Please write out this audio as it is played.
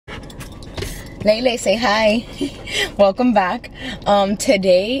Lele, say hi. Welcome back.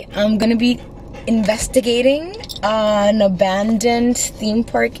 Today I'm gonna be investigating an abandoned theme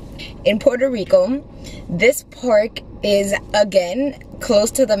park in Puerto Rico. This park is, again,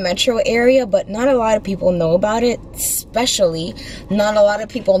 close to the metro area, but not a lot of people know about it. Especially not a lot of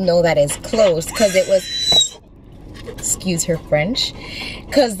people know that it's closed because it was, excuse her French,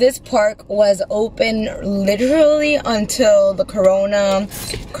 because this park was open literally until the corona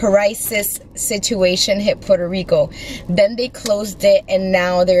crisis situation hit Puerto Rico. Then they closed it, and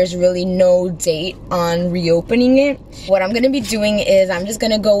now there's really no date on reopening it. What I'm gonna be doing is I'm just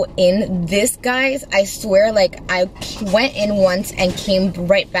gonna go in. This, guys, I swear, like, I went in once and came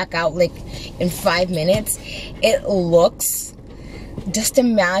right back out like in 5 minutes. It looks, just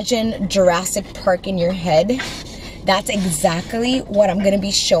imagine Jurassic Park in your head. That's exactly what I'm gonna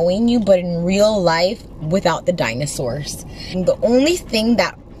be showing you, but in real life without the dinosaurs. And the only thing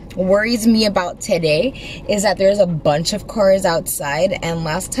that worries me about today is that there's a bunch of cars outside, and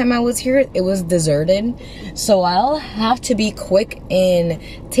last time I was here it was deserted. So I'll have to be quick in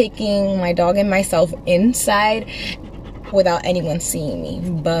taking my dog and myself inside without anyone seeing me.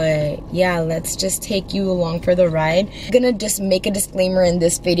 But yeah, let's just take you along for the ride. I'm gonna just make a disclaimer in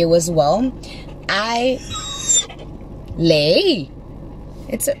this video as well.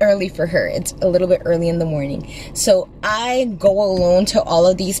 It's early for her. It's a little bit early in the morning. So I go alone to all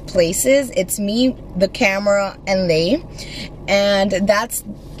of these places. It's me, the camera, and Lay. And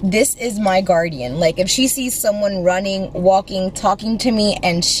this is my guardian. Like, if she sees someone running, walking, talking to me,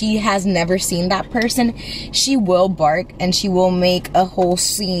 and she has never seen that person, she will bark and she will make a whole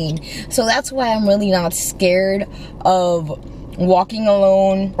scene. So that's why I'm really not scared of walking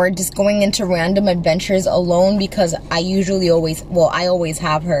alone or just going into random adventures alone, because I always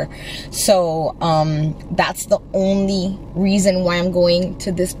have her. So that's the only reason why I'm going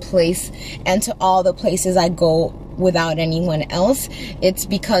to this place and to all the places I go without anyone else. It's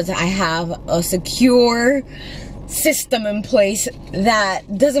because I have a secure system in place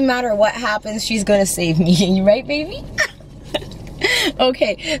that doesn't matter what happens, she's gonna save me. Right, baby?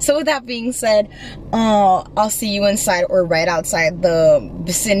 Okay, so with that being said, I'll see you inside or right outside the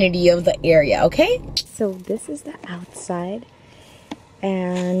vicinity of the area, okay? So this is the outside,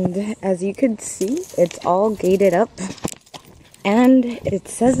 and as you can see, it's all gated up, and it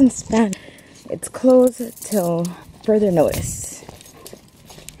says in Spanish, it's closed till further notice.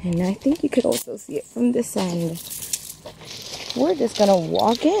 And I think you could also see it from this end. We're just gonna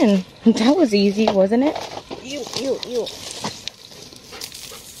walk in. That was easy, wasn't it? Ew.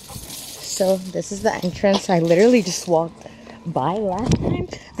 So this is the entrance. I literally just walked by last time.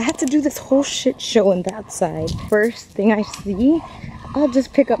 I had to do this whole shit show on that side. First thing I see, I'll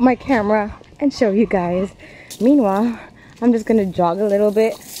just pick up my camera and show you guys. Meanwhile, I'm just gonna jog a little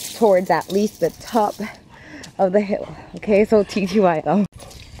bit towards at least the top of the hill. Okay, so TTYL.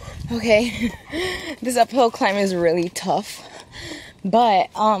 Okay, this uphill climb is really tough. But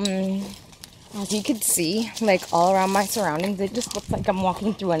as you can see, like, all around my surroundings, it just looks like I'm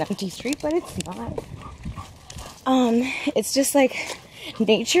walking through an empty street, but it's not. It's just like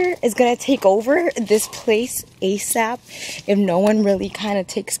nature is gonna take over this place ASAP if no one really kind of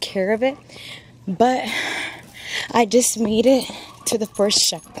takes care of it. But I just made it to the first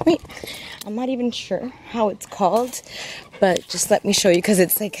checkpoint. I'm not even sure how it's called, but just let me show you, because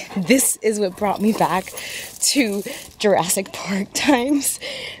it's like, this is what brought me back to Jurassic Park times,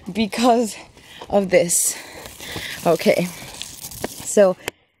 because of this. Okay, so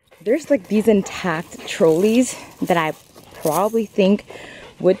there's like these intact trolleys that I probably think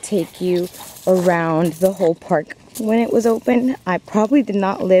would take you around the whole park when it was open. I probably did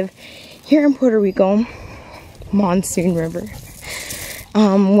not live here in Puerto Rico, Monsoon River,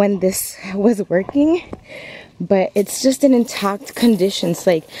 when this was working, but it's just in intact conditions.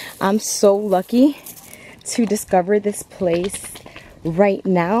 Like, I'm so lucky to discover this place right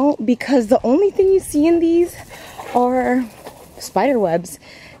now, because the only thing you see in these are spider webs.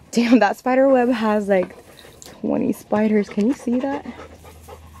 Damn, that spider web has like 20 spiders. Can you see that?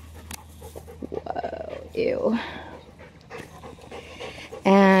 Whoa, ew.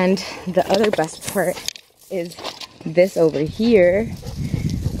 And the other best part is this over here,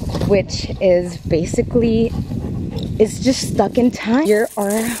 which is basically, it's just stuck in time. Here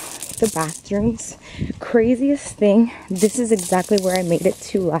are the bathrooms. Craziest thing, this is exactly where I made it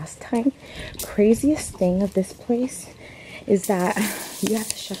to last time. Craziest thing of this place is that you have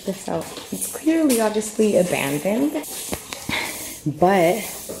to check this out. It's clearly, obviously abandoned, but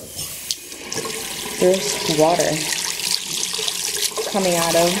there's water coming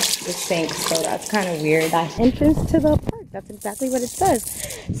out of the sink, so that's kind of weird. That entrance to the park, that's exactly what it says.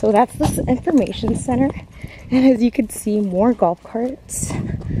 So that's the information center. And as you can see, more golf carts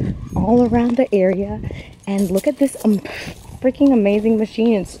all around the area. And look at this freaking amazing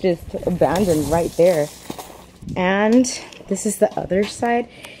machine. It's just abandoned right there. And this is the other side.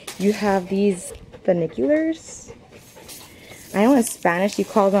 You have these funiculars. I know in Spanish you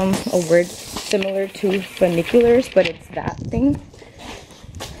call them a word similar to funiculars, but it's that thing.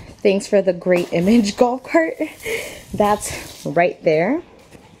 Thanks for the great image, golf cart. That's right there.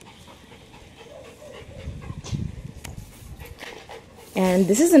 And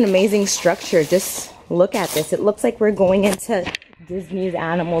this is an amazing structure. Just look at this. It looks like we're going into Disney's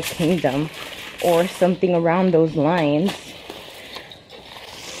Animal Kingdom or something around those lines.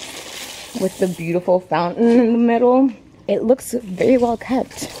 With the beautiful fountain in the middle. It looks very well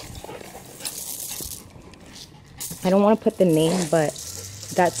kept. I don't want to put the name, but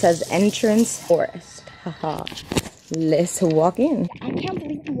that says entrance forest. Haha. Let's walk in. I can't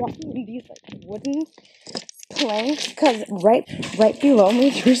believe I'm walking in these like wooden planks, because right below me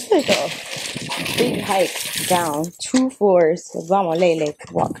there's like a big hike down 2 floors. Vamos, Lele,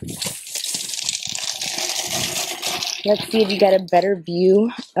 walk. Let's see if you get a better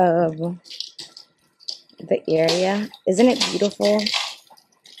view of the area. Isn't it beautiful?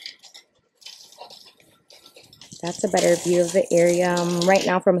 That's a better view of the area right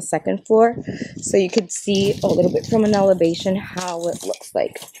now from a 2nd floor. So you could see a little bit from an elevation how it looks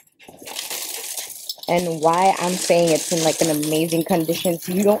like. And why I'm saying it's in like an amazing condition.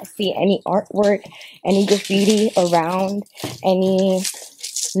 So you don't see any artwork, any graffiti around,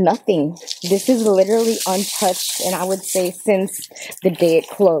 nothing. This is literally untouched, and I would say since the day it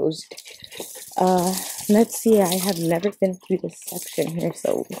closed. Let's see, I have never been through this section here,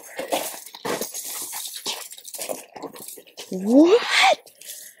 so. What?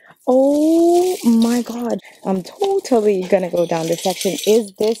 Oh my god. I'm totally gonna go down this section.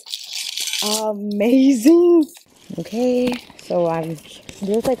 Is this amazing? Okay, so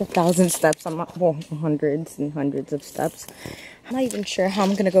there's like 1,000 steps. I'm not, well, hundreds and hundreds of steps. I'm not even sure how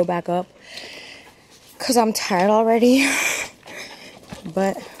I'm gonna go back up because I'm tired already.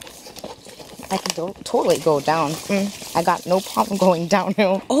 But I can totally go down. I got no problem going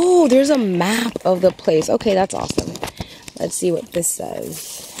downhill. Oh, there's a map of the place. Okay, that's awesome. Let's see what this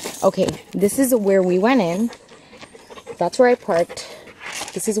says. Okay, this is where we went in. That's where I parked.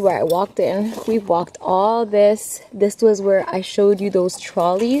 This is where I walked in. We walked all this. This was where I showed you those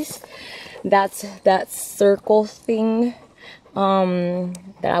trolleys. That's that circle thing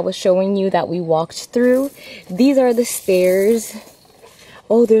that I was showing you that we walked through. These are the stairs.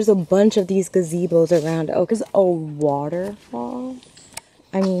 Oh, there's a bunch of these gazebos around. Oh, there's a waterfall.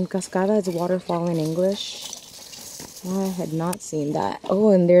 I mean, cascada is waterfall in English. Oh, I had not seen that. Oh,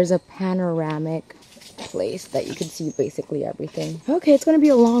 and there's a panoramic place that you can see basically everything. Okay, it's gonna be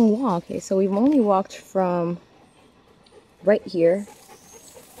a long walk. Okay, so we've only walked from right here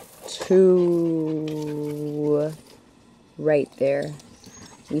to right there.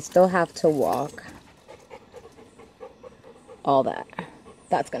 We still have to walk all that.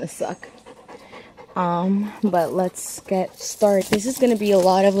 That's gonna suck. But let's get started. This is gonna be a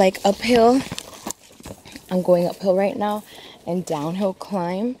lot of like uphill. I'm going uphill right now and downhill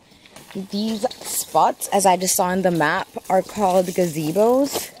climb. These spots, as I just saw on the map, are called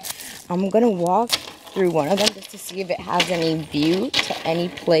gazebos. I'm gonna walk through one of them just to see if it has any view to any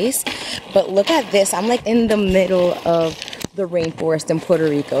place. But look at this. I'm like in the middle of the rainforest in Puerto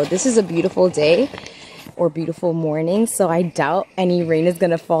Rico. This is a beautiful day or beautiful morning, so I doubt any rain is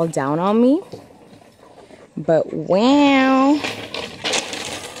gonna fall down on me. But wow.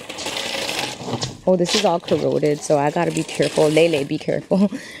 Oh, this is all corroded, so I gotta be careful. Lele, be careful.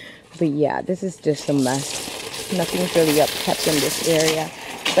 But yeah, this is just a mess. Nothing's really upkept in this area.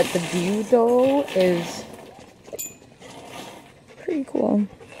 But the view, though, is pretty cool.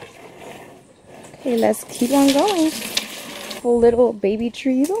 Okay, let's keep on going. Full little baby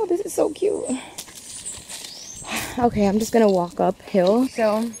trees. Oh, this is so cute. Okay, I'm just gonna walk uphill.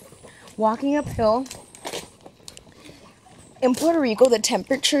 So, walking uphill. In Puerto Rico, the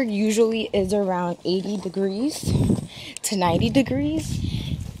temperature usually is around 80 degrees to 90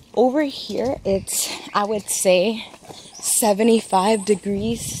 degrees. Over here, it's, I would say, 75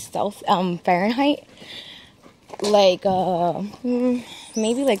 degrees Fahrenheit. Like,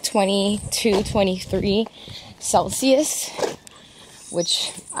 maybe like 22, 23 Celsius,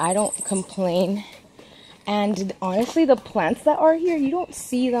 which I don't complain. And honestly, the plants that are here, you don't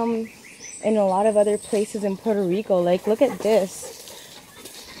see them in a lot of other places in Puerto Rico. Like, look at this.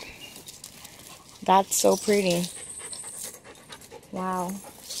 That's so pretty. Wow.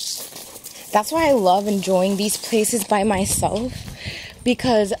 That's why I love enjoying these places by myself.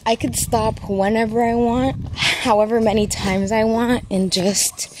 because I could stop whenever I want, however many times I want, and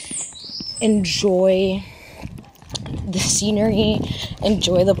just enjoy the scenery,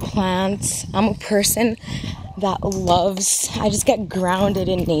 enjoy the plants. I'm a person that I just get grounded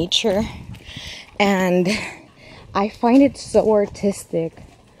in nature, and I find it so artistic.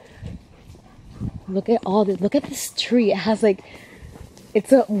 Look at this tree. It has like,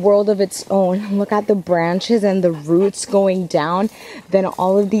 it's a world of its own. Look at the branches and the roots going down, then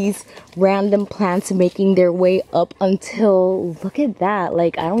all of these random plants making their way up until, look at that.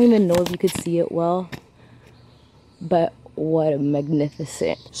 Like, I don't even know if you could see it well, but what a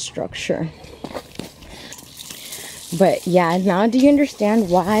magnificent structure. But yeah, now do you understand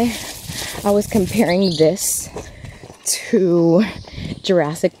why I was comparing this to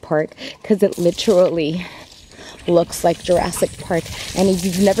Jurassic Park? Because it literally looks like Jurassic Park. And if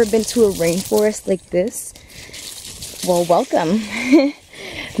you've never been to a rainforest like this, well, welcome.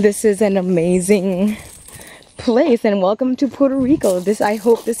 This is an amazing place, and welcome to Puerto Rico. I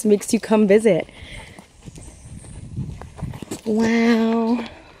hope this makes you come visit. Wow,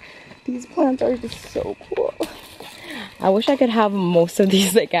 these plants are just so cool. I wish I could have most of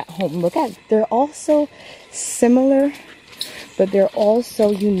these like at home. Look at, they're all so similar, but they're all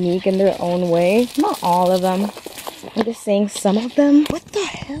so unique in their own way. Not all of them. I'm just saying some of them. What the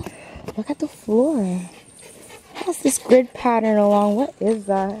hell? Look at the floor. It has this grid pattern along. What is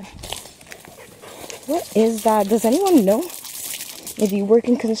that? What is that? Does anyone know? If you work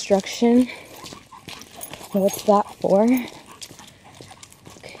in construction, what's that for?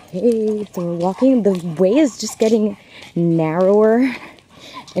 Okay, so we're walking. The way is just getting narrower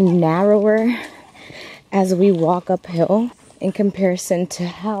and narrower as we walk uphill in comparison to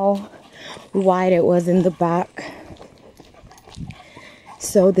how wide it was in the back.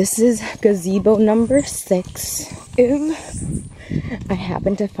 So this is gazebo number 6. If I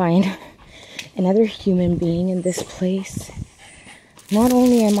happen to find another human being in this place, not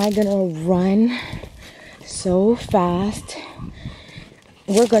only am I gonna run so fast,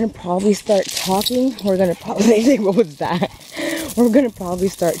 we're gonna probably start talking. We're gonna probably, what was that? We're gonna probably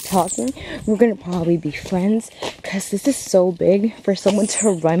start talking. We're gonna probably be friends, because this is so big for someone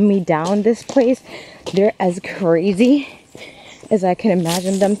to run me down this place. They're as crazy as I can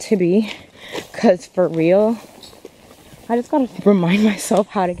imagine them to be, because for real, I just gotta remind myself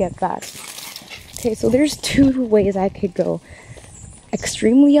how to get back. Okay, so there's 2 ways I could go.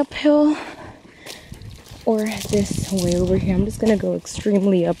 Extremely uphill, or this way over here. I'm just gonna go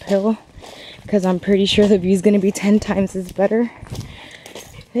extremely uphill, because I'm pretty sure the view's gonna be 10 times as better.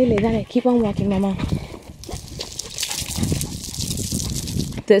 Hey, dale, keep on walking, mama.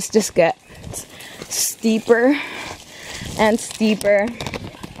 This just gets steeper and steeper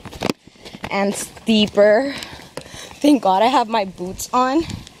and steeper. Thank God I have my boots on.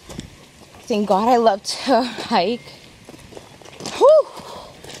 Thank God I love to hike. Whew.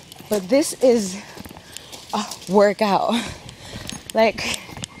 But this is a workout. Like,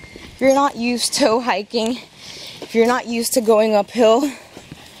 if you're not used to hiking, if you're not used to going uphill,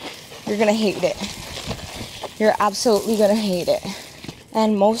 you're gonna hate it. You're absolutely gonna hate it.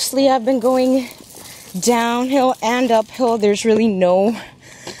 And mostly I've been going downhill and uphill. There's really no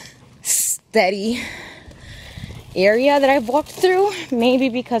steady area that I've walked through. Maybe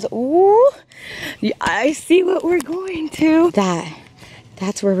because, ooh, I see what we're going to.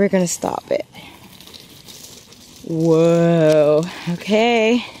 That's where we're gonna stop it. Whoa,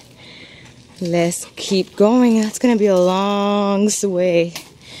 okay. Let's keep going. That's gonna be a long way.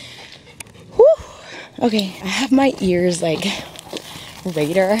 Whew. Okay, I have my ears like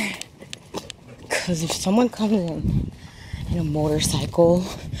radar, because if someone comes in a motorcycle,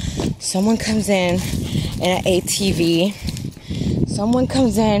 someone comes in an ATV, someone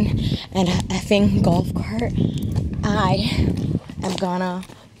comes in an effing golf cart, I am gonna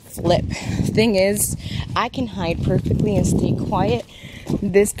flip. Thing is, I can hide perfectly and stay quiet.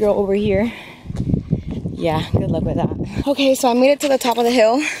 This girl over here, yeah, good luck with that. Okay, so I made it to the top of the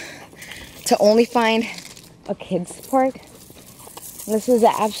hill to only find a kids park. This is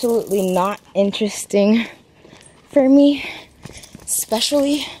absolutely not interesting for me,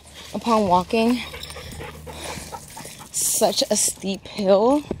 especially upon walking such a steep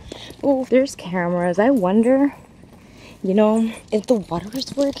hill. Oh, there's cameras. I wonder, you know, if the water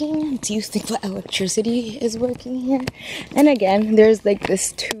is working. Do you think the electricity is working here? And again, there's like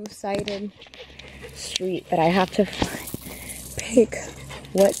this 2-sided street that I have to pick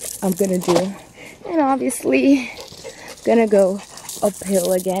what I'm gonna do. And obviously, gonna go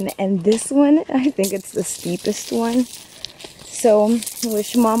uphill again. And this one, I think it's the steepest one. So,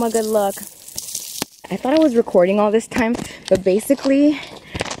 wish mama good luck. I thought I was recording all this time, but basically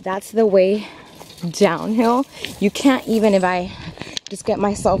that's the way downhill. You can't even, if I just get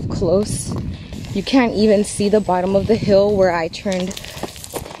myself close, you can't even see the bottom of the hill where I turned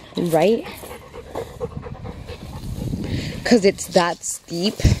right, because it's that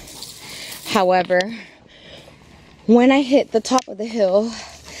steep. However, when I hit the top of the hill,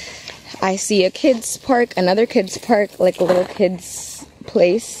 I see a kids park, another kids park, like a little kids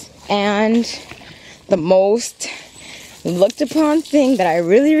place, and the most looked upon thing that I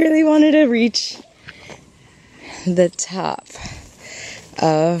really wanted to reach, the top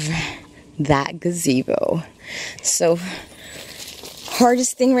of that gazebo. So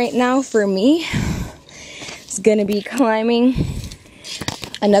hardest thing right now for me is gonna be climbing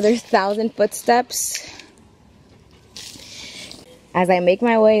another 1,000 footsteps. As I make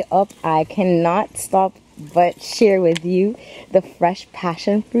my way up, I cannot stop but share with you the fresh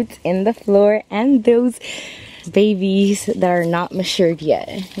passion fruits in the floor and those babies that are not matured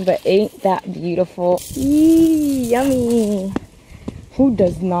yet. But ain't that beautiful? Eee, yummy! Who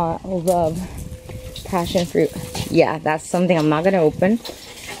does not love passion fruit? Yeah, that's something I'm not gonna open.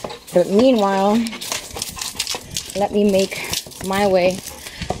 But meanwhile, let me make my way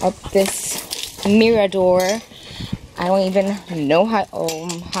up this mirador. I don't even know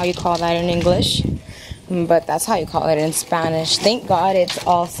how you call that in English, but that's how you call it in Spanish. Thank God it's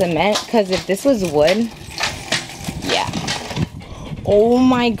all cement, because if this was wood, yeah. Oh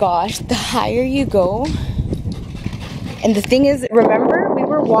my gosh, the higher you go. And the thing is, remember, we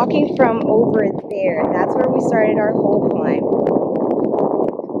were walking from over there. That's where we started our whole climb.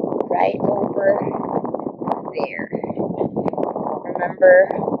 Right over there. Remember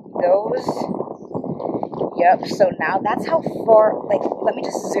those? Yep, so now that's how far, like, let me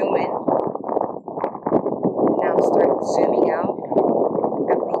just zoom in. Now start zooming out.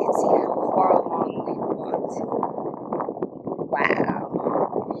 That way you can see how far along we walked.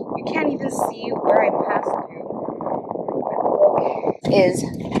 Wow. You can't even see where I passed through. Look, is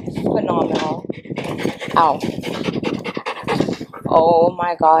phenomenal. Ow. Oh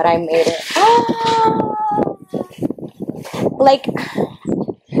my God, I made it. Ah! Like,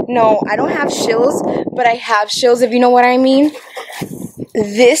 no, I don't have shills, but I have shills, if you know what I mean.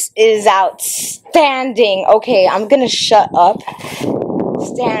 This is outstanding. Okay, I'm gonna shut up,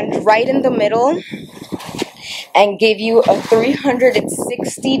 stand right in the middle, and give you a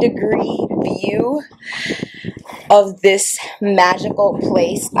 360-degree view of this magical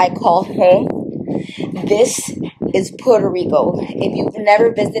place I call home. This is Puerto Rico. If you've never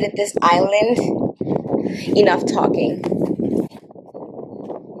visited this island, enough talking.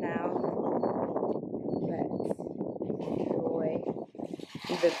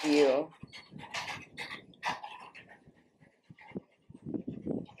 The view.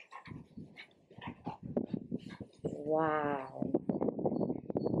 Wow.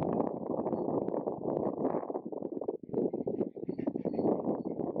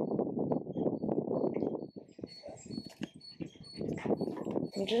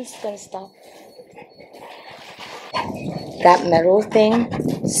 I'm just gonna stop. That metal thing,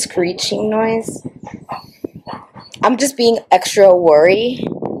 screeching noise. I'm just being extra worried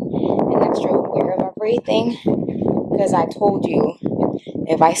and extra aware of everything, because I told you,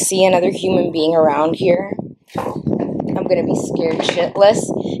 if I see another human being around here, I'm gonna be scared shitless,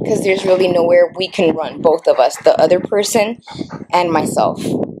 because there's really nowhere we can run, both of us, the other person and myself.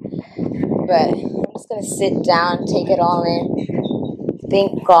 But I'm just gonna sit down, take it all in.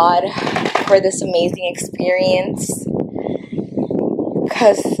 Thank God for this amazing experience,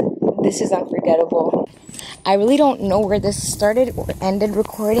 because this is unforgettable. I really don't know where this started or ended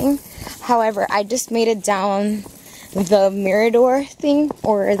recording. However, I just made it down the mirador thing,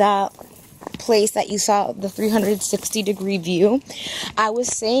 or that place that you saw the 360-degree view. I was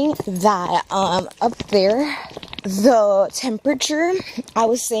saying that up there, the temperature, I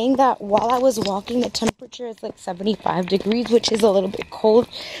was saying that while I was walking, the temperature is like 75 degrees, which is a little bit cold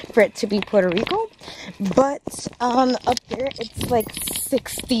for it to be Puerto Rico. But up there, it's like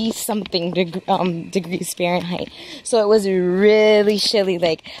 60-something degrees Fahrenheit. So it was really chilly.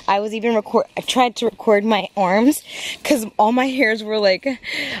 Like, I was even I tried to record my arms, because all my hairs were like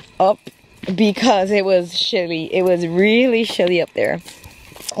up, because it was chilly. It was really chilly up there.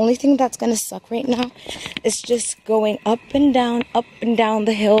 Only thing that's gonna suck right now is just going up and down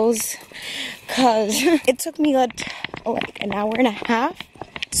the hills, because it took me like an hour and a half.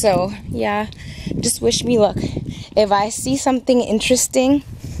 So yeah, just wish me luck. If I see something interesting,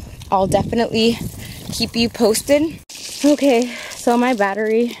 I'll definitely keep you posted. Okay, so my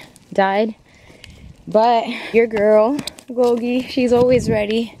battery died, but your girl Gogi, she's always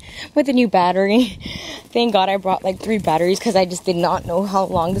ready with a new battery. Thank God I brought like 3 batteries because I just did not know how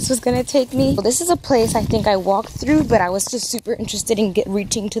long this was gonna take me. So this is a place I think I walked through, but I was just super interested in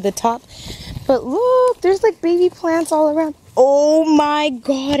reaching to the top. But look, there's like baby plants all around. Oh my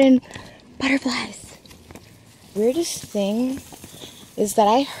God, and butterflies. Weirdest thing is that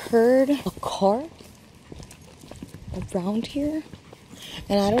I heard a car around here.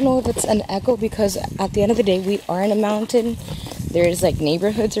 And I don't know if it's an echo because at the end of the day, we are in a mountain. There's like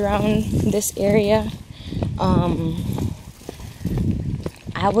neighborhoods around this area.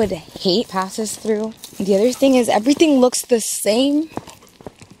 I would hate passes through. The other thing is everything looks the same.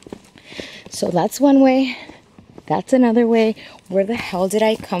 So that's one way. That's another way. Where the hell did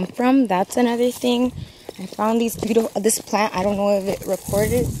I come from? That's another thing. I found this plant. I don't know if it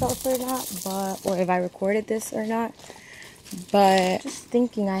recorded itself or not, or if I recorded this or not. But just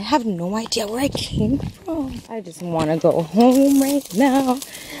thinking, I have no idea where I came from. I just want to go home right now.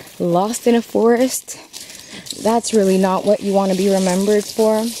 Lost in a forest. That's really not what you want to be remembered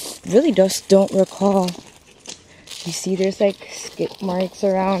for. Really just don't recall. You see there's like skid marks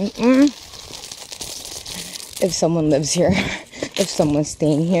around. If someone lives here, if someone's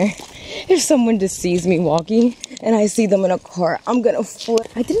staying here, if someone just sees me walking and I see them in a car, I'm gonna flip.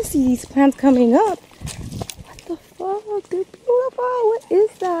 I didn't see these plants coming up. Oh, they're beautiful. What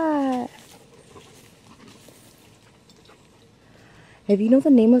is that? If you know the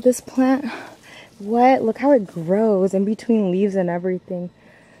name of this plant, what? Look how it grows in between leaves and everything.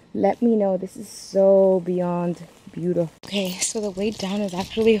 Let me know. This is so beyond beautiful. Okay, so the way down is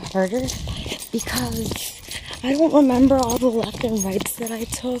actually harder because I don't remember all the left and rights that I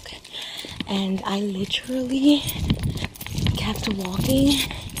took. And I literally kept walking,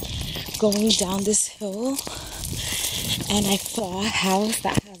 going down this hill. And I saw a house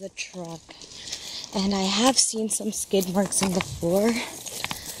that has a truck. And I have seen some skid marks in the floor.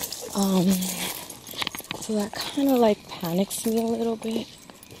 So that kind of like panics me a little bit.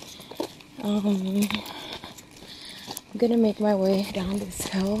 I'm gonna make my way down this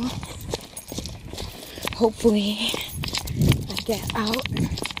hill. Hopefully I get out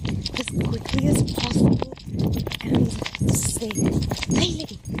as quickly as possible and safe. Hey,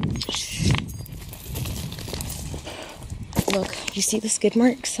 lady. Look, you see the skid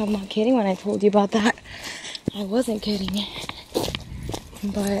marks? I'm not kidding when I told you about that. I wasn't kidding.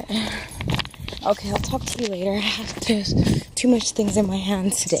 But, okay, I'll talk to you later. I have too much things in my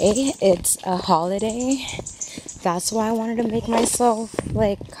hands today. It's a holiday. That's why I wanted to make myself,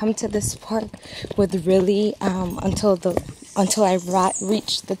 like, come to this park with really, until I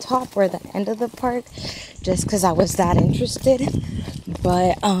reached the top or the end of the park, just because I was that interested.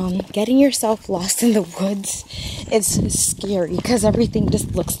 But getting yourself lost in the woods, it's scary because everything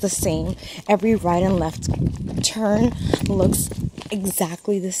just looks the same. Every right and left turn looks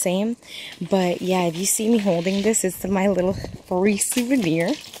exactly the same. But yeah, if you see me holding this, it's my little free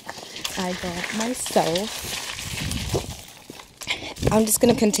souvenir I got myself. I'm just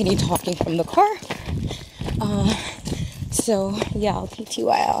gonna continue talking from the car. So yeah, I'll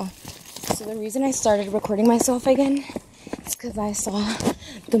TTYL. So the reason I started recording myself again is because I saw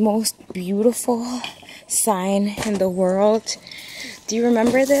the most beautiful sign in the world. Do you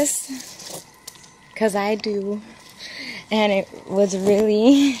remember this? Because I do. And it was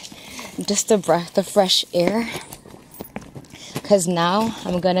really just a breath of fresh air. Because now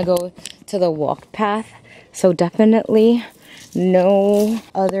I'm gonna go to the walk path. So definitely no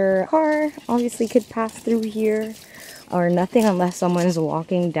other car obviously could pass through here. Or nothing unless someone's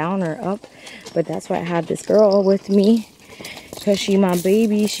walking down or up. But that's why I have this girl with me. Because she my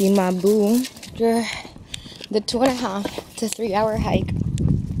baby, she my boo. After the 2.5 to 3 hour hike,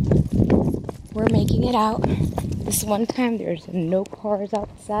 we're making it out. This one time there's no cars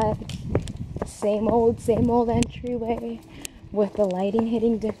outside. Same old entryway with the lighting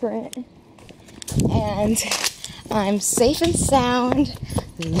hitting different. And I'm safe and sound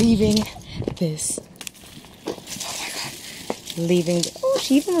leaving this. Oh,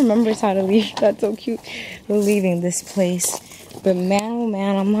 she even remembers how to leave. That's so cute. We're leaving this place. But man, oh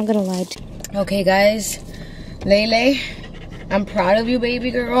man, I'm not gonna lie to you. Okay, guys. Lele, I'm proud of you,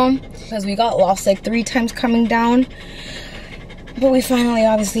 baby girl. Because we got lost like 3 times coming down. But we finally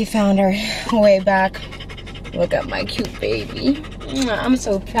obviously found our way back. Look at my cute baby. I'm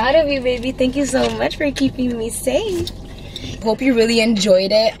so proud of you, baby. Thank you so much for keeping me safe. Hope you really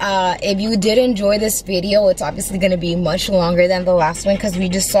enjoyed it. If you did enjoy this video, it's obviously going to be much longer than the last one because we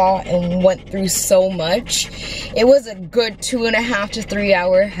just saw and went through so much. It was a good 2.5 to 3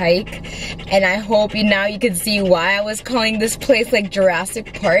 hour hike, and I hope now you can see why I was calling this place like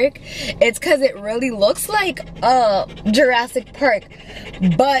Jurassic Park. It's because it really looks like Jurassic Park.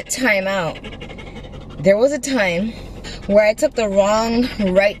 But time out. There was a time where I took the wrong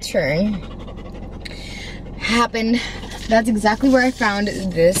right turn. That's exactly where I found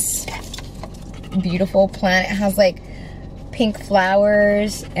this beautiful plant. It has like pink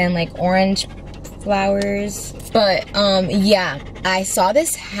flowers and like orange flowers. But yeah, I saw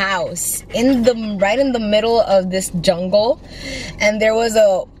this house right in the middle of this jungle, and there was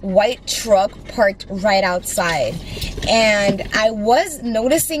a white truck parked right outside. And I was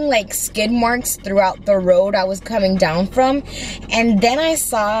noticing like skid marks throughout the road I was coming down from, and then I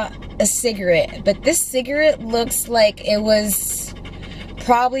saw a cigarette, but this cigarette looks like it was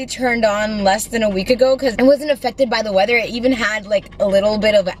probably turned on less than a week ago because it wasn't affected by the weather. It even had like a little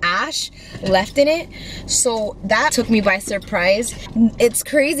bit of ash left in it, so that took me by surprise. It's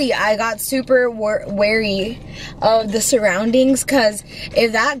crazy. I got super wary of the surroundings because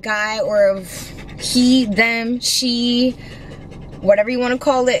if that guy, or if he, them, she, whatever you want to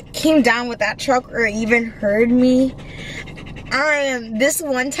call it, came down with that truck or even heard me, this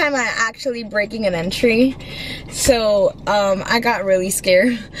one time I actually breaking an entry, so I got really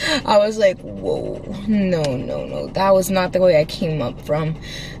scared. I was like, whoa, no, that was not the way I came up from.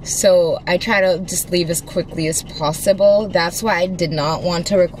 So I try to just leave as quickly as possible. That's why I did not want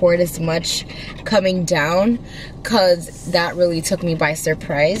to record as much coming down, because that really took me by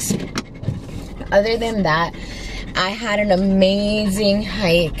surprise. Other than that, I had an amazing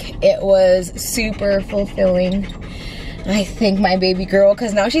hike. It was super fulfilling. I thank my baby girl,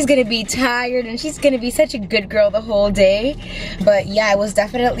 because now she's gonna be tired and she's gonna be such a good girl the whole day. But yeah, it was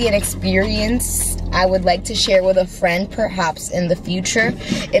definitely an experience I would like to share with a friend perhaps in the future.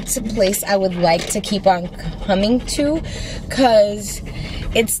 It's a place I would like to keep on coming to because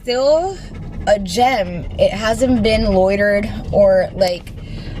it's still a gem. It hasn't been loitered or like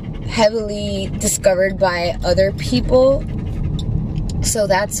heavily discovered by other people, so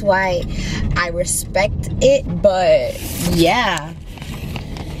that's why I respect it. But yeah,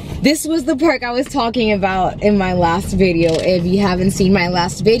 this was the park I was talking about in my last video. If you haven't seen my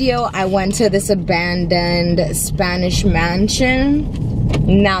last video, I went to this abandoned Spanish mansion.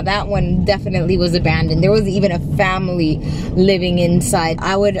 Now that one definitely was abandoned. There was even a family living inside.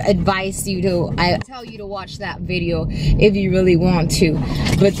 I would advise you to, I tell you to watch that video if you really want to.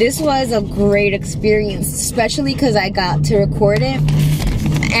 But this was a great experience, especially because I got to record it.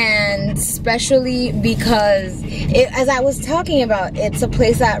 And especially because, as I was talking about, it's a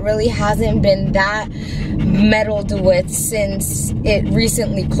place that really hasn't been that meddled with since it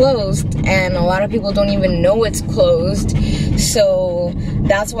recently closed, and a lot of people don't even know it's closed. So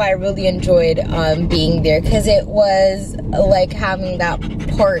that's why I really enjoyed being there, because it was like having that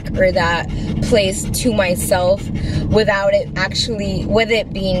park or that place to myself without it actually, with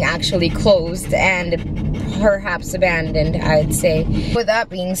it being actually closed and perhaps abandoned, I'd say. With that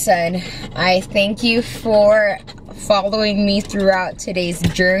being said, I thank you for following me throughout today's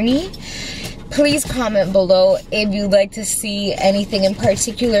journey. Please comment below if you'd like to see anything in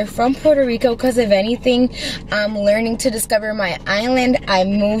particular from Puerto Rico, because if anything, I'm learning to discover my island. I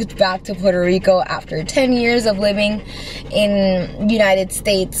moved back to Puerto Rico after 10 years of living in United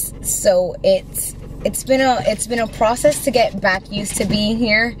States, so it's been a process to get back used to being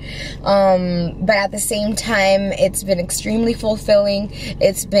here, but at the same time, it's been extremely fulfilling.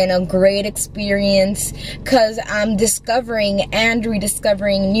 It's been a great experience because I'm discovering and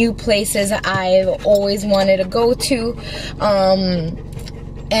rediscovering new places I've always wanted to go to,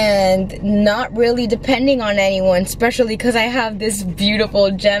 and not really depending on anyone, especially because I have this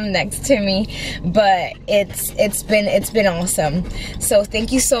beautiful gem next to me. But it's been awesome. So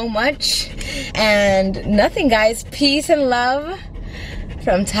thank you so much, and nothing, guys. Peace and love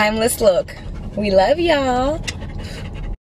from Timeless Look. We love y'all.